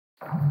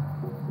Como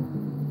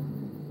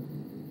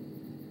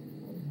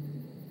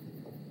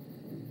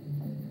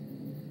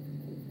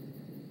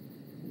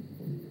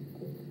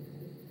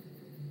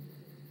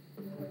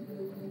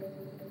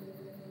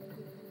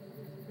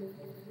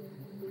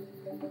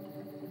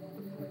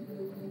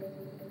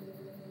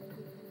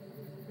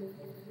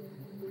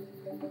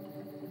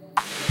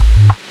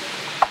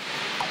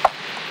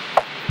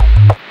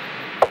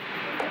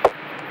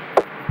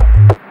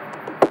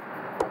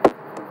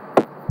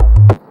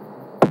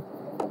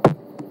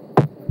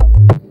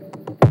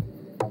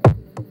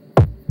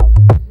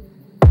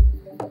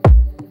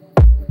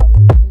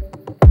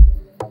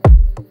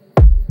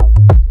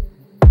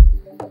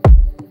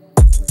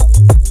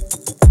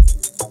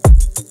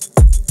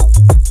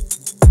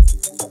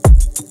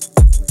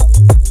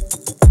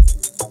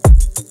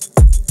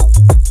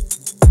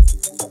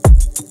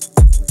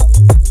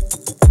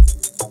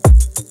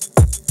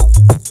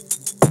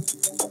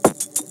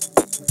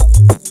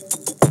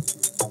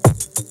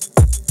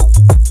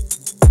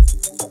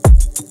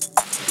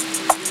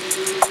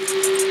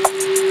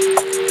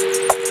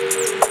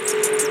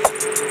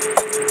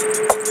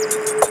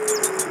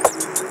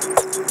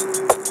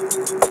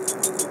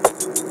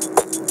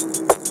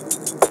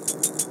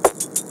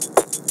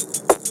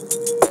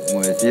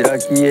decir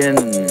aquí en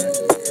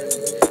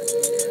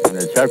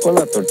el charco de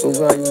la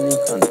Tortuga hay un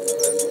infante.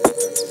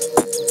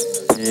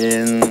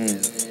 En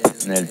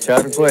el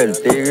charco del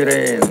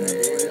Tigre,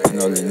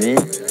 en Oliní,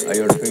 hay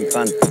otro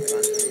infante.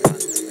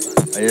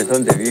 Ahí es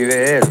donde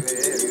vive él,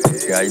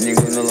 que ahí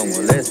ninguno lo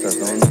molesta,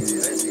 son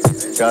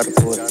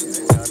charcos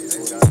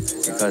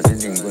y casi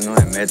ninguno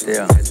se mete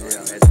a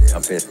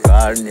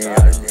pescar ni a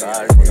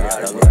pescar, ni a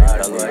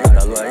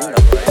estarlo ahí. Ahí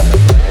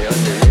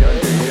donde vive.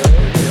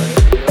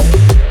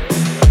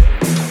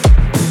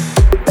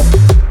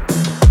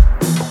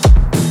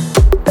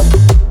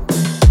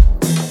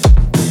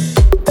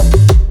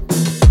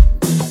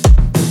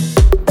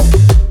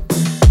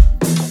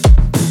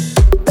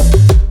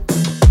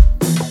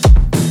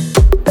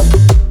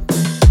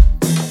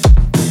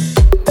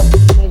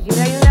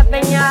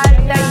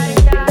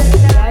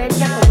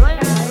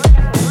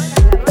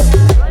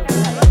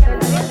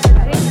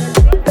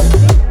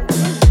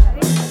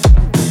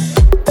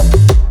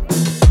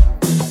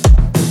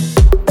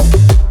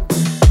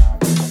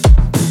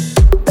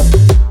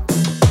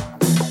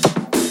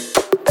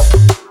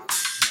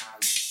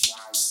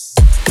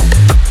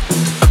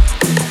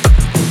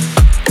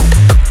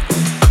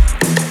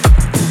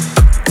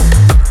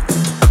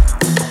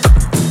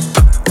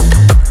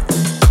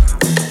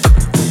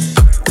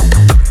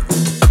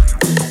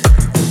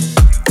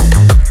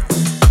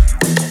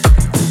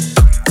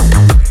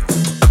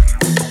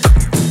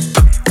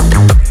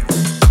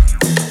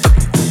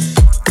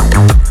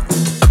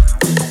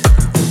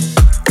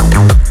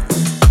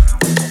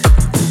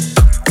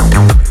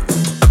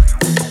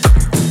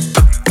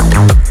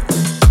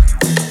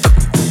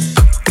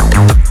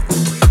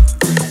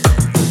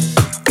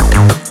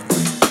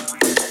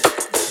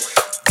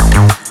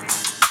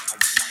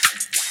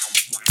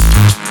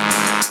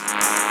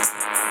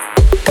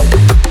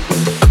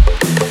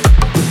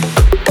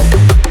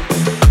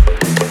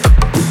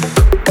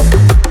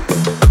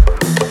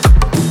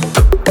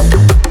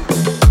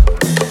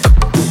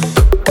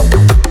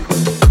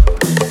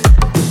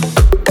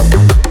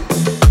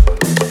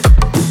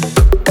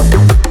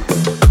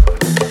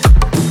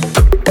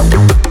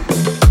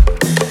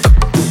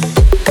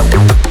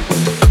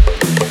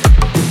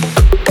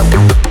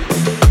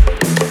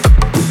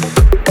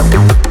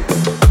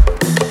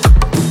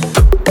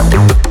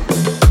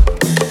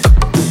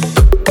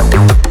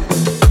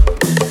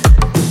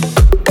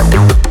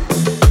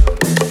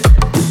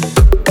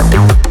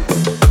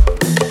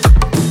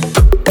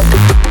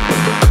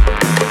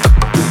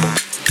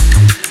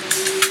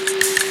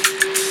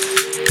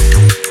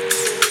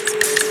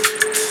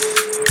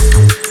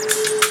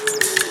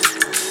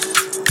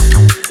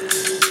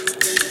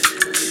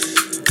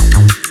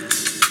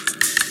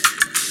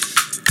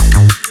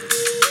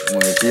 Como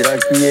decir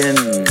aquí en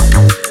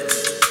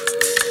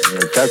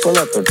el charco de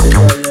la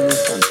Tortuga hay un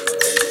infante.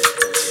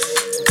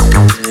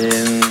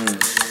 En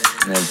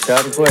el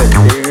charco del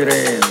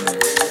Tigre,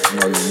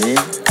 en Oliní,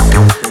 hay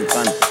un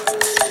infante.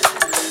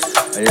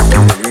 Ahí es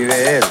donde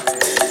vive él,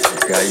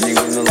 porque ahí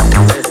ninguno lo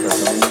molesta,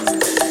 son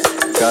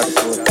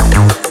charcos